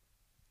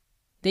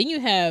 Then you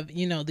have,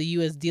 the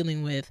U.S.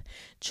 dealing with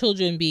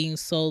children being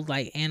sold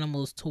like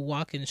animals to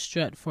walk and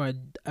strut for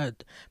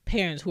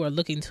parents who are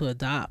looking to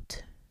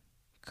adopt.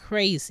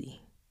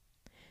 Crazy.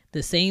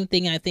 The same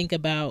thing I think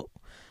about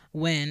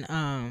when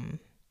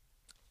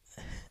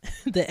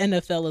the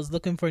NFL is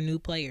looking for new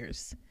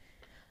players.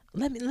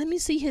 Let me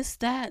see his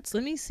stats.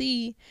 Let me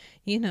see,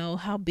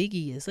 how big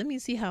he is. Let me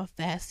see how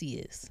fast he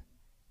is.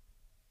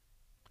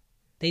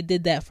 They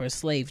did that for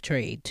slave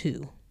trade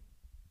too.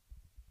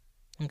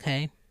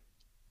 Okay?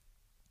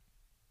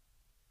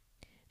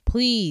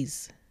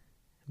 Please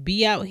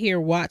be out here.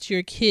 Watch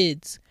your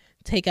kids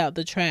take out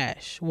the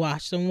trash.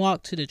 Watch them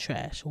walk to the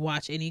trash.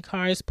 Watch any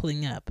cars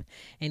pulling up.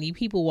 Any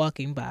people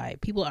walking by.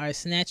 People are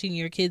snatching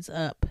your kids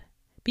up.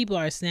 People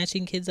are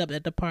snatching kids up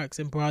at the parks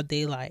in broad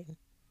daylight.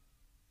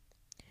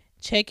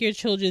 Check your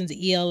children's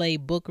ELA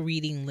book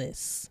reading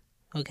lists.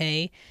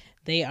 Okay?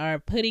 They are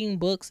putting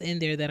books in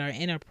there that are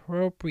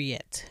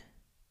inappropriate,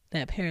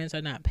 that parents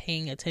are not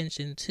paying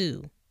attention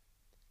to.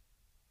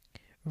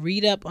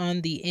 Read up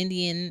on the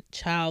Indian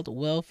Child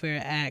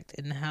Welfare Act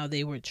and how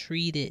they were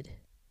treated.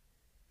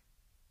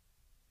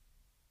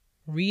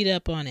 Read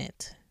up on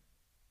it.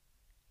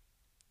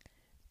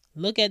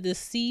 Look at the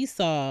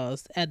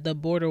seesaws at the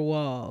border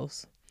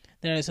walls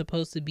that are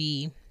supposed to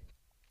be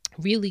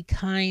really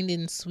kind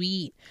and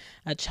sweet.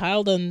 A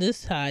child on this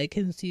side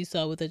can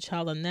seesaw with a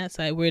child on that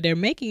side, where they're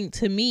making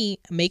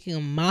a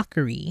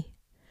mockery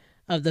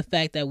of the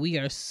fact that we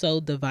are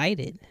so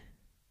divided.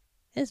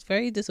 It's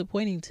very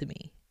disappointing to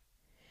me.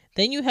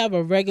 Then you have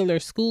a regular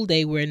school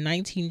day where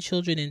 19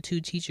 children and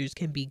 2 teachers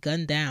can be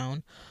gunned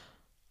down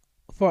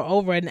for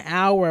over an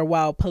hour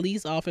while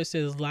police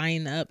officers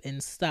line up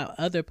and stop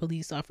other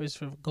police officers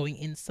from going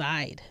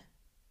inside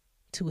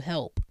to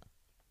help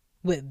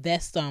with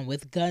vests on,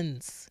 with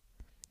guns,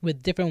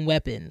 with different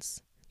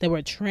weapons that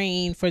were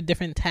trained for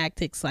different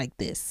tactics like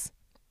this.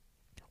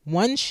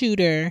 1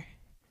 shooter,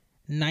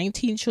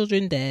 19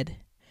 children dead,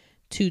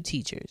 2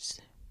 teachers.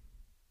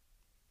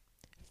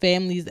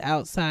 Families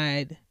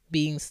outside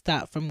being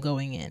stopped from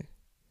going in.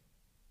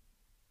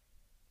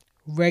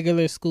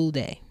 Regular school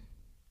day.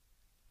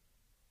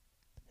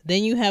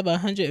 Then you have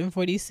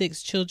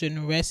 146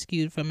 children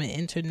rescued from an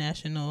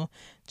international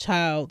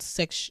child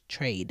sex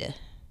trade.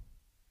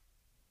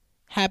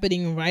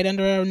 Happening right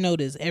under our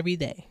noses every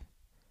day.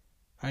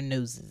 Our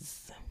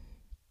noses.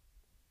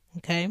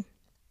 Okay?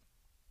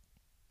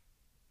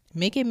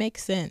 Make it make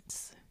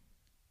sense.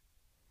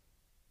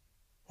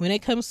 When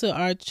it comes to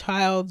our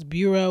child's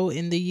bureau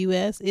in the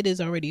U.S., it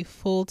is already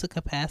full to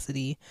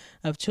capacity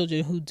of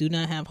children who do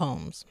not have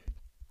homes,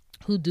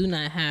 who do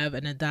not have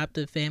an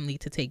adoptive family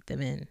to take them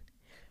in.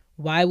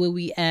 Why would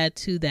we add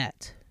to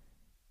that?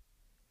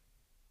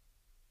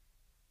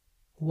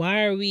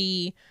 Why are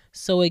we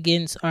so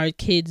against our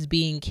kids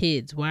being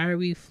kids? Why are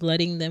we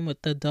flooding them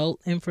with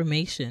adult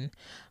information?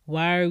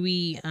 Why are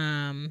we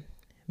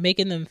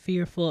making them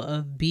fearful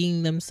of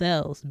being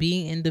themselves,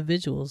 being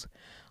individuals?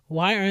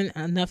 Why aren't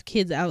enough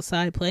kids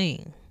outside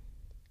playing?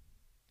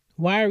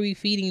 Why are we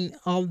feeding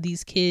all of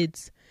these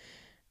kids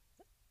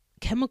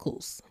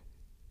chemicals?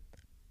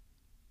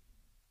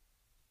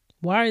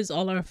 Why is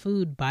all our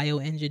food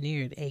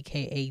bioengineered,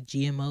 aka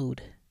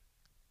GMO'd?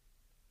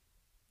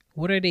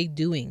 What are they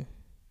doing?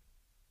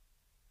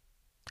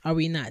 Are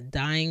we not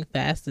dying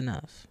fast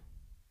enough?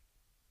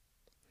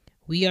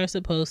 We are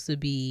supposed to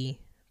be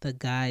the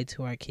guide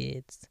to our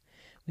kids.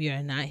 We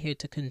are not here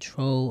to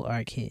control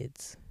our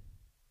kids.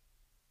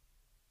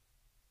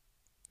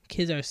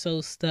 Kids are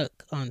so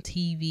stuck on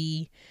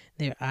TV,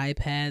 their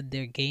iPad,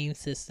 their game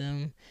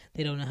system.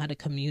 They don't know how to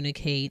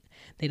communicate.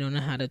 They don't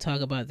know how to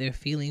talk about their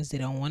feelings. They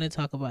don't want to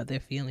talk about their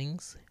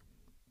feelings.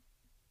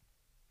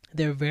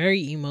 They're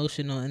very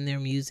emotional in their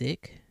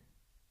music.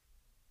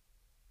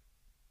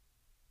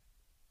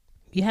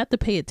 You have to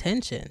pay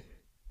attention,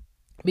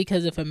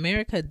 because if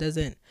America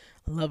doesn't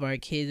love our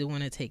kids and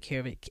want to take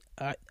care of it,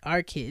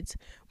 our kids,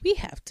 we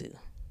have to.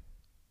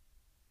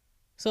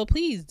 So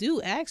please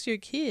do ask your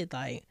kid,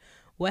 like,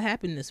 what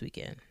happened this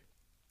weekend?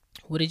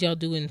 What did y'all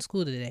do in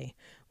school today?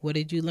 What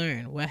did you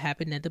learn? What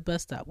happened at the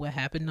bus stop? What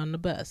happened on the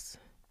bus?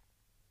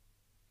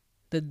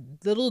 The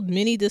little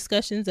mini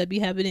discussions that be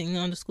happening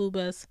on the school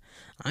bus,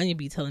 Anya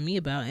be telling me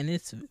about, and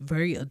it's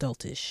very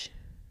adultish.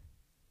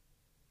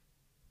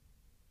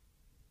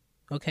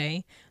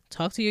 Okay?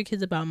 Talk to your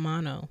kids about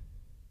mono.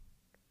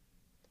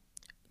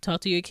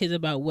 Talk to your kids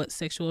about what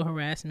sexual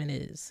harassment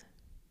is.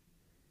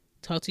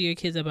 Talk to your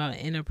kids about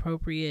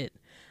inappropriate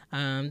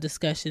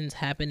discussions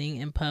happening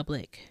in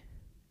public.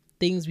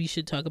 Things we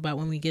should talk about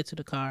when we get to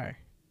the car.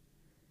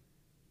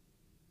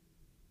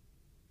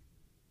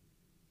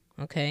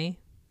 Okay?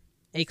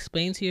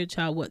 Explain to your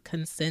child what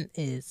consent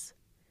is.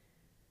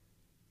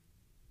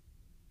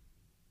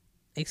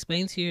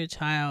 Explain to your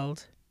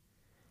child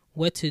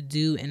what to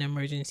do in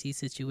emergency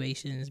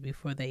situations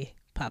before they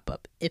pop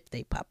up, if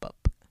they pop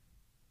up.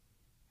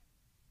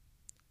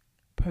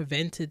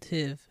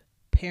 Preventative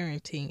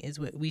parenting is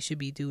what we should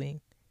be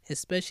doing,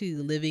 especially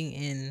living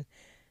in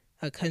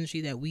a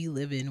country that we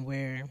live in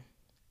where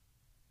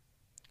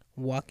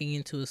walking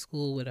into a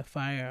school with a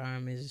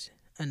firearm is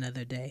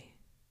another day.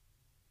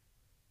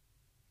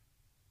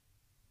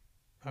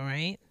 All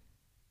right?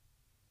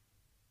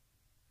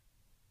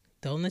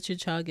 Don't let your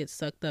child get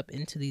sucked up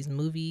into these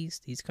movies,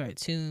 these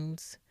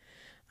cartoons,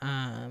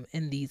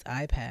 and these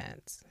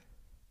iPads.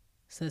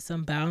 Set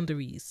some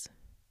boundaries.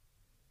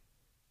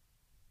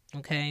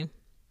 Okay?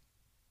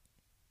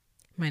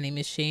 My name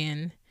is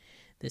Shan.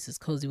 This is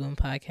Cozy Womb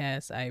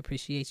Podcast. I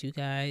appreciate you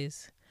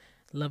guys.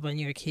 Love on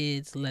your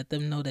kids. Let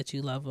them know that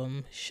you love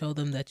them. Show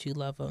them that you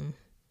love them.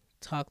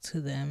 Talk to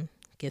them.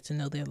 Get to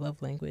know their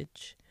love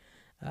language.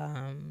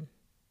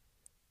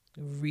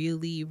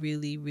 Really,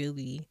 really,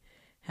 really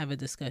have a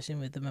discussion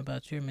with them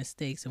about your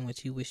mistakes and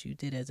what you wish you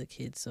did as a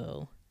kid,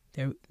 so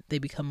they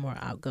become more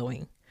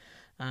outgoing.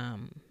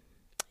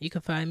 You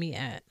can find me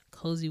at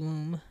Cozy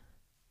Womb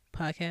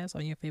Podcast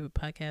on your favorite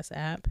podcast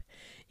app.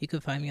 You can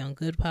find me on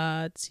Good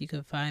Pods. You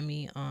can find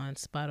me on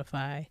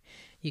Spotify.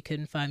 You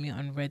can find me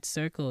on Red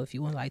Circle. If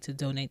you would like to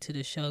donate to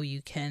the show,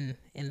 you can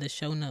in the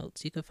show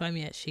notes. You can find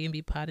me at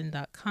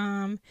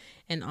shanbypodden.com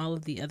and all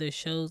of the other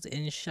shows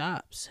in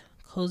shops.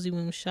 Cozy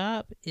Womb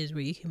Shop is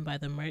where you can buy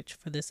the merch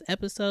for this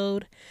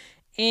episode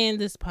and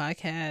this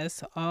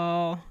podcast.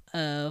 All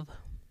of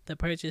the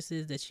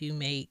purchases that you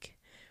make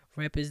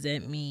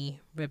represent me,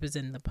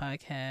 represent the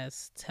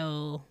podcast,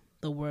 tell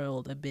the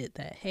world a bit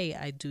that, hey,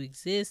 I do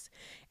exist,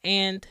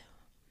 and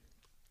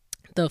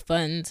the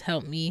funds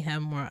help me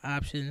have more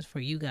options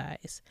for you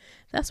guys.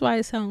 That's why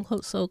I sound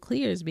so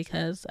clear, is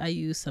because I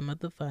use some of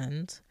the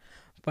funds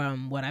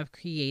from what I've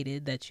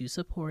created that you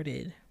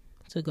supported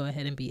to go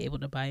ahead and be able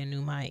to buy a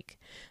new mic.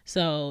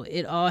 So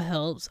it all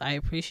helps. I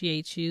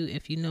appreciate you.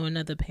 If you know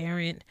another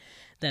parent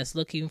that's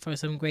looking for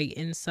some great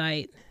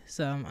insight,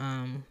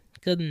 some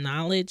good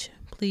knowledge,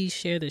 please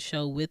share the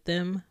show with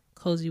them.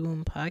 Cozy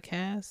Womb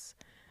Podcast.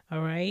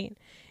 All right.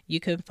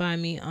 You can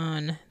find me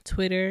on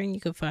Twitter, and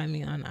you can find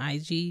me on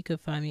IG. You can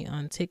find me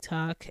on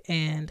TikTok.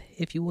 And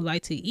if you would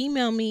like to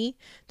email me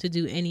to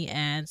do any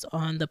ads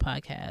on the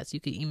podcast, you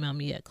can email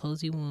me at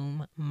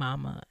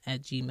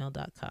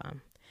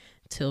cozywombbmama@gmail.com.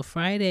 Till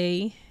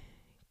Friday,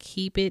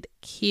 keep it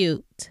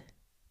cute.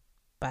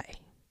 Bye.